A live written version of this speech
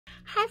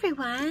Hi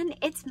everyone,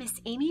 it's Miss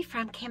Amy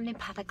from Camden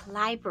Public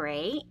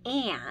Library,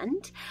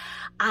 and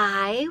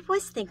I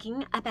was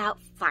thinking about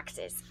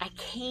foxes. I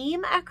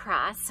came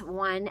across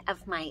one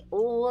of my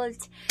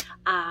old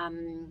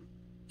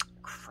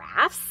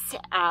crafts,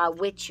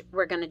 which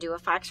we're going to do a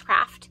fox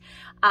craft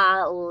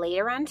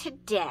later on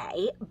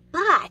today,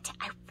 but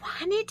I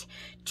wanted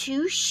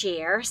to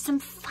share some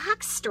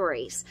fox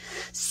stories.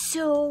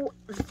 So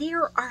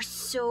there are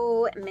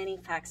so many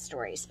fox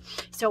stories.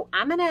 So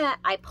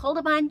I pulled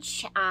a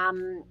bunch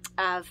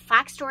of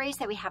fox stories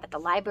that we have at the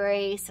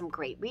library, some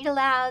great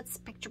read-alouds,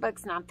 picture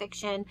books,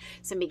 nonfiction,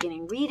 some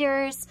beginning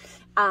readers.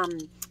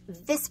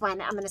 This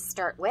one I'm going to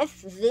start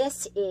with.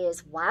 This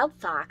is Wild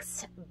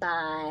Fox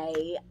by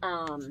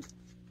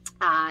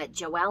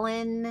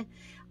Joellen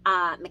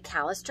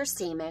McAllister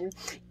Seaman,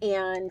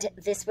 and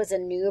this was a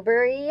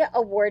Newbery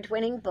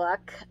Award-winning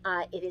book.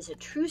 It is a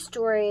true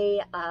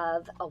story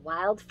of a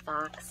wild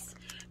fox.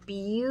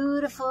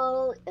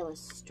 Beautiful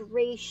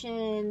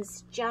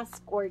illustrations,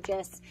 just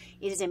gorgeous.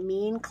 It is a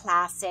Mean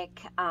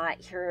classic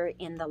here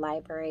in the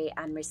library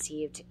and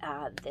received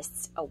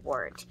this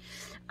award.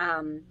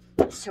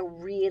 So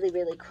really,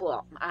 really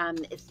cool.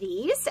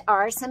 These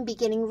are some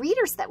beginning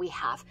readers that we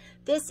have.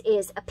 This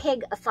is A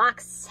Pig, a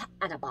Fox,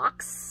 and a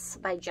Box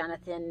by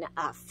Jonathan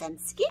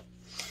Fenske.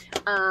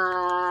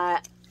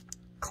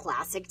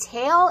 Classic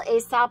tale,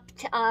 Aesop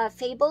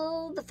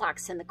fable, The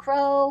Fox and the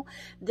Crow.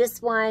 This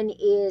one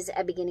is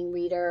a beginning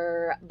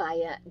reader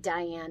by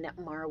Diane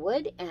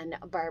Marwood and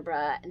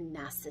Barbara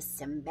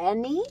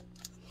Nassisimbeni.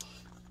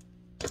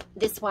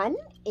 This one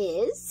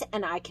is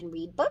an I Can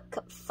Read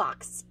book,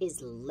 Fox is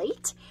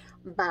Late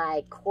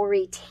by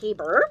Corey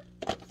Tabor.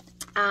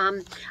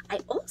 I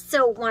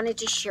also wanted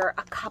to share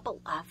a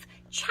couple of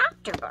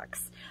chapter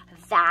books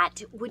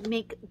that would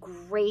make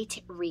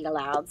great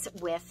read-alouds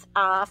with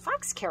a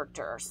fox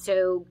character.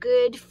 So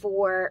good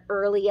for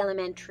early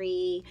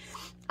elementary,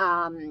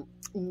 not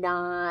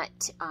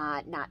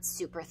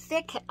super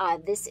thick.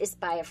 This is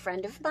by a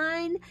friend of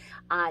mine,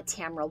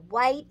 Tamra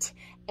White,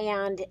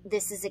 and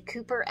this is a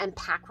Cooper and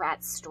Pack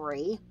Rat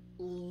story.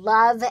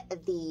 Love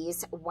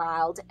these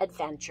wild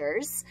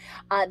adventures.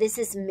 This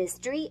is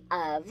Mystery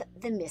of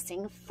the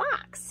Missing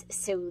Fox.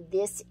 So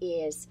this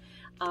is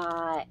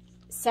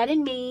set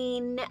in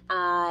Maine.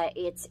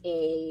 It's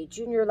a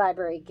Junior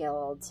Library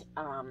Guild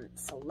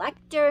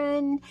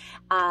selection.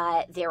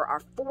 There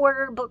are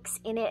 4 books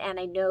in it, and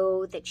I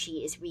know that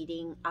she is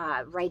writing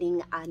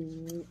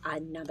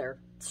another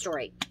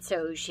story.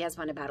 So she has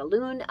one about a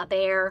loon, a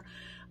bear,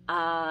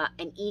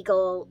 an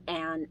eagle,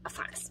 and a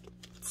fox.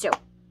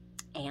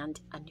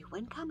 And a new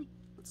one coming.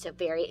 So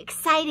very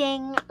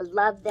exciting.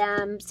 Love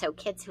them. So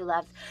kids who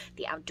love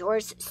the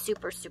outdoors,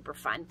 super, super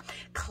fun.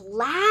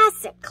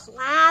 Classic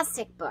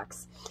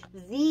books.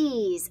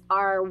 These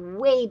are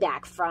way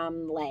back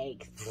from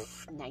like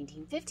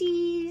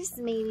 1950s,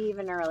 maybe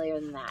even earlier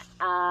than that.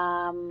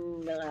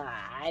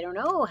 I don't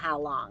know how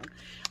long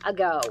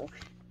ago.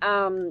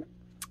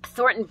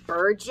 Thornton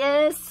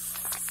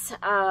Burgess.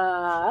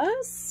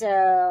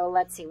 So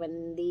let's see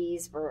when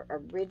these were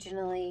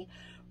originally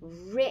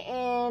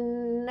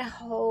written.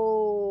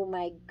 Oh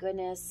my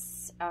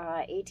goodness,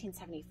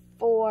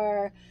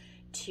 1874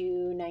 to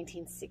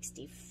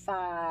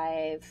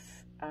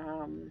 1965.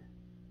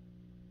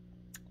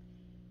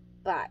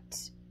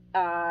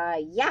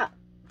 Yeah.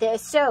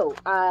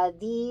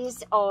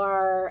 These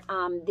are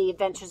The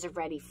Adventures of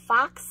Reddy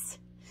Fox.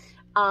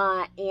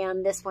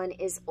 And this one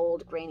is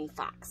Old Granny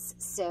Fox.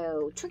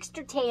 So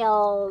Trickster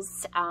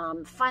Tales,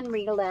 fun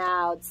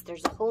read-alouds.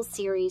 There's a whole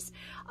series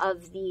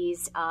of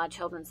these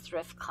children's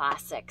thrift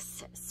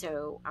classics.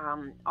 So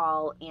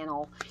all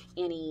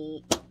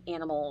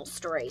animal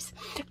stories.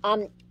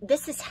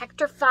 This is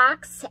Hector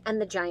Fox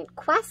and the Giant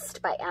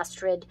Quest by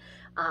Astrid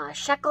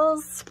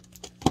Shekels.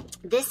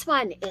 This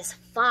one is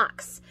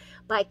Fox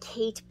by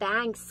Kate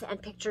Banks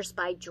and pictures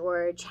by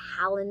George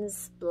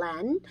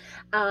Hallensplen.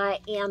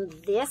 And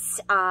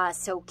this,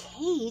 so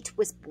Kate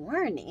was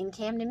born in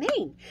Camden,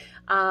 Maine,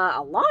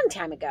 a long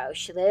time ago.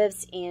 She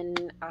lives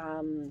in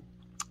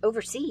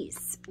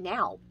overseas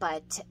now,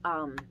 but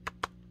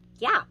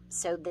yeah,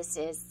 so this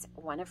is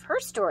one of her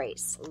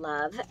stories.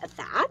 Love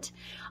that.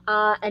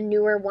 A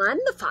newer one,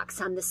 The Fox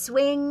on the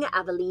Swing,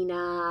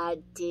 Evelina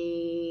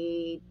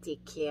de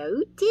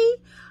Chiauti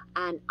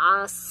and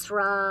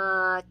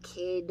Asra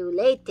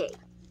Kedulete.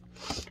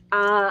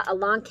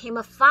 Along Came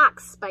a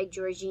Fox by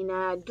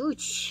Georgina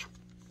Deutsch.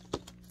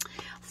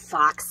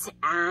 Fox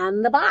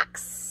and the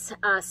Box.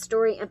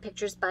 Story and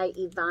pictures by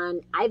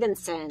Yvonne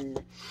Ivanson.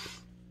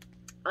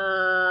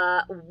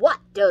 What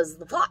Does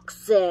the Fox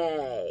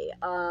Say?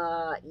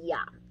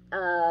 Yeah.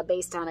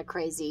 Based on a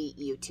crazy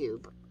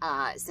YouTube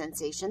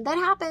sensation that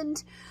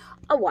happened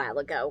a while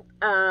ago,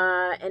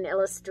 and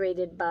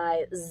illustrated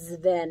by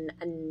Sven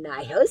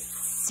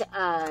Nijhuis.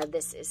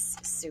 This is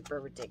super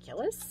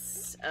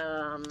ridiculous.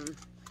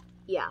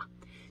 Yeah.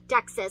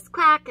 Duck says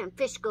quack, and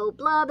fish go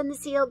blub, and the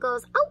seal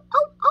goes, oh,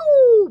 oh,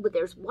 oh, but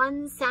there's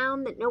one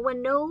sound that no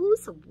one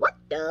knows. What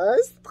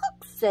does the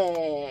fox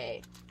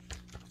say?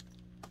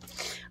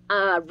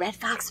 Red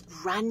Fox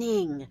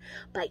Running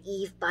by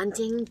Eve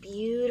Bunting.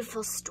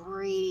 Beautiful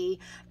story,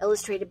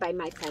 illustrated by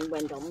my friend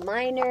Wendell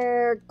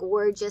Miner.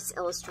 Gorgeous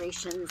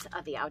illustrations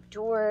of the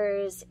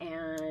outdoors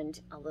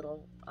and a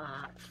little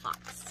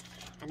fox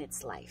and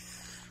its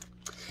life.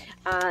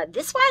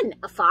 This one,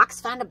 a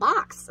fox found a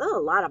box. Oh,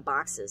 a lot of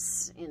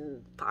boxes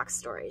in fox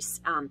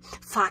stories.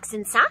 Fox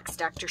in Socks,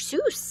 Dr.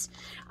 Seuss.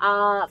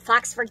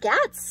 Fox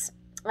Forgets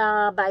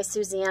by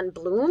Suzanne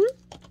Bloom.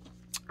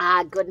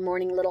 Good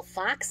Morning Little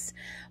Fox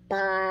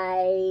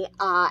by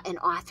an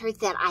author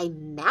that I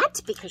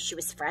met because she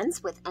was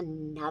friends with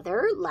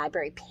another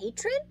library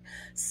patron.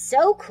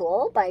 So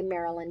Cool by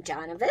Marilyn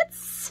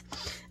Jonovitz.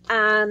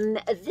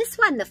 This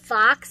one, The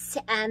Fox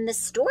and the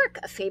Stork,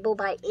 a fable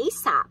by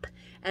Aesop.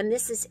 And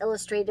this is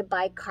illustrated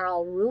by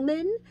Carl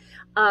Ruman,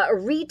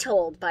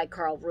 retold by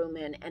Carl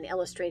Ruman, and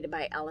illustrated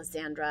by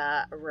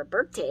Alessandra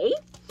Roberti.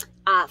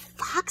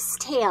 Fox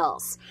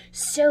Tales.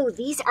 So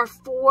these are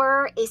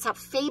 4 Aesop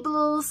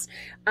fables,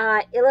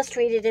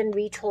 illustrated and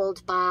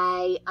retold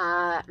by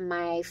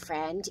my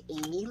friend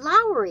Amy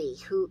Lowry,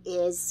 who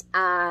is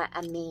a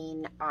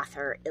main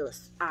author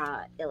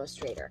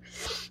illustrator.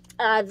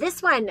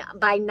 This one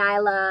by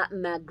Nyla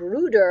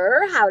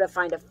Magruder, How to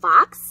Find a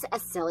Fox, a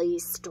Silly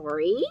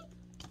Story.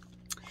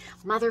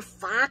 Mother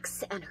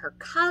Fox and Her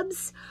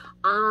Cubs,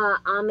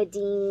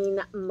 Amadine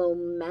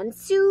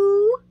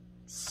Momensu.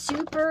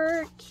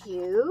 Super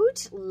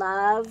cute.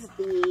 Love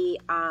the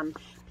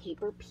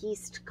paper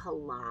pieced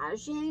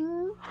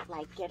collaging.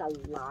 Like it a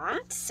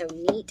lot. So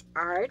neat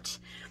art.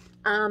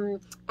 And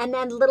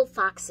then Little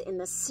Fox in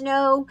the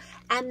Snow.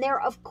 And there,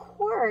 of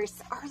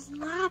course, are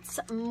lots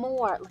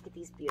more. Look at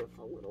these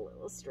beautiful little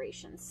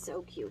illustrations.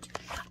 So cute.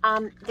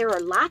 There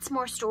are lots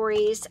more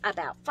stories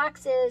about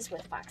foxes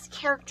with fox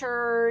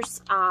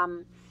characters.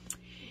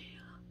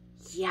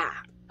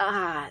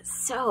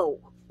 So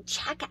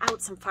check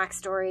out some fox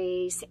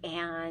stories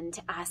and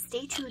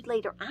stay tuned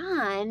later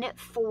on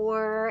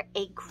for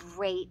a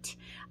great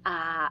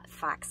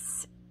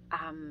fox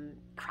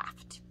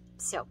craft.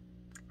 So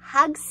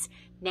hugs.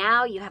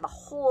 Now you have a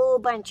whole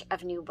bunch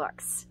of new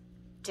books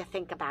to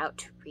think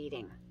about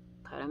reading.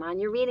 Put them on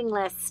your reading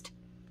list.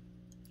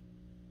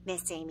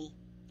 Miss Amy,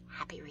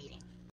 happy reading.